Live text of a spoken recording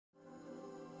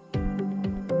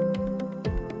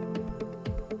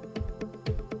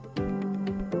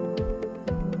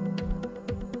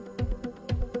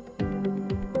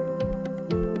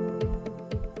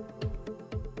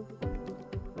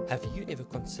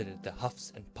considered the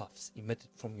huffs and puffs emitted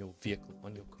from your vehicle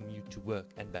on your commute to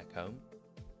work and back home?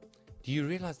 Do you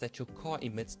realize that your car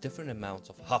emits different amounts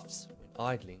of huffs when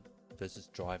idling versus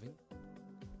driving?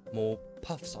 More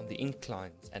puffs on the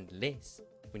inclines and less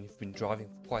when you've been driving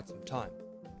for quite some time?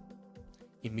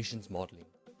 Emissions modeling.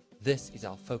 This is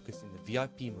our focus in the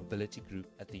VIP Mobility Group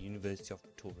at the University of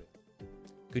Pretoria.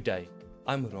 Good day,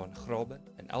 I'm Ruan Grabe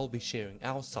and I'll be sharing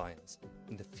our science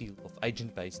in the field of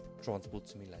agent-based transport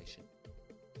simulation.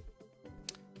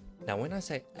 Now when I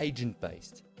say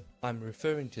agent-based, I'm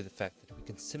referring to the fact that we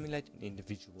can simulate an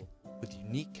individual with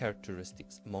unique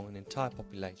characteristics among an entire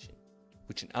population,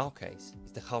 which in our case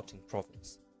is the Gauteng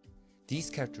province.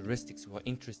 These characteristics we are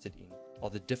interested in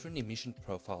are the different emission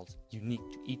profiles unique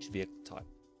to each vehicle type.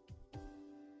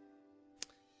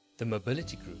 The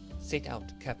Mobility Group set out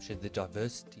to capture the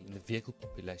diversity in the vehicle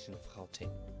population of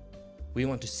Gauteng. We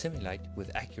want to simulate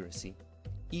with accuracy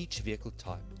each vehicle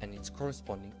type and its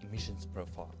corresponding emissions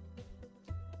profile.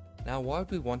 Now, why would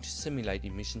we want to simulate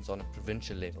emissions on a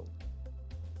provincial level?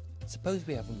 Suppose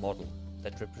we have a model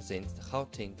that represents the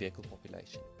Gauteng vehicle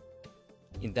population.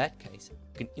 In that case,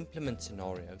 we can implement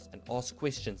scenarios and ask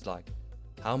questions like,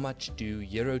 how much do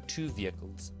Euro 2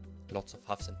 vehicles, lots of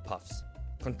huffs and puffs,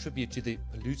 contribute to the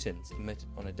pollutants emitted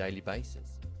on a daily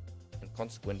basis? And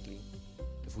consequently,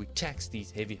 if we tax these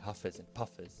heavy huffers and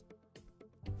puffers,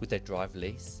 would they drive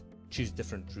less, choose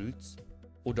different routes,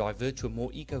 or divert to a more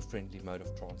eco-friendly mode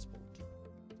of transport?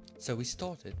 So we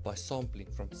started by sampling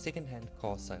from second-hand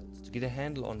car sales to get a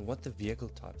handle on what the vehicle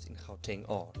types in Gauteng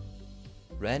are.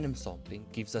 Random sampling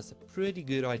gives us a pretty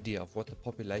good idea of what the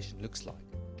population looks like,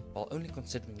 while only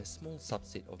considering a small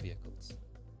subset of vehicles.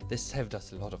 This saved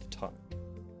us a lot of time.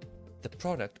 The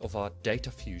product of our data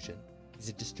fusion is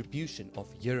a distribution of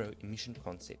Euro emission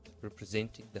concept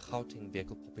representing the Gauteng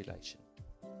vehicle population.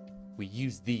 We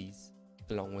use these,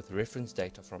 along with reference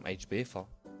data from HBFR,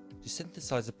 to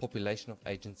synthesize a population of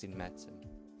agents in MatSim,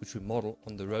 which we model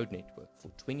on the road network for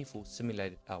 24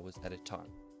 simulated hours at a time.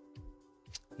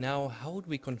 Now, how would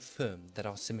we confirm that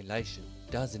our simulation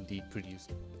does indeed produce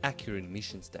accurate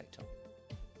emissions data?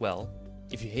 Well,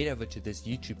 if you head over to this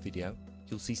YouTube video,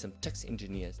 you'll see some taxi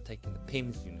engineers taking the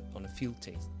PEMS unit on a field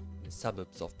test in the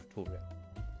suburbs of Pretoria.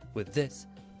 With this,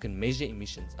 we can measure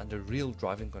emissions under real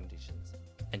driving conditions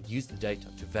and use the data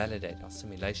to validate our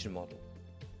simulation model.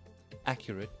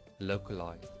 Accurate,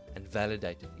 localized, and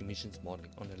validated emissions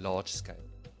modeling on a large scale.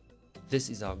 This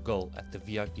is our goal at the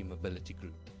VIP Mobility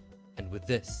Group, and with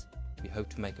this, we hope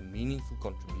to make a meaningful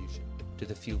contribution to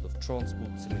the field of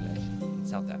transport simulation in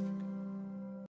South Africa.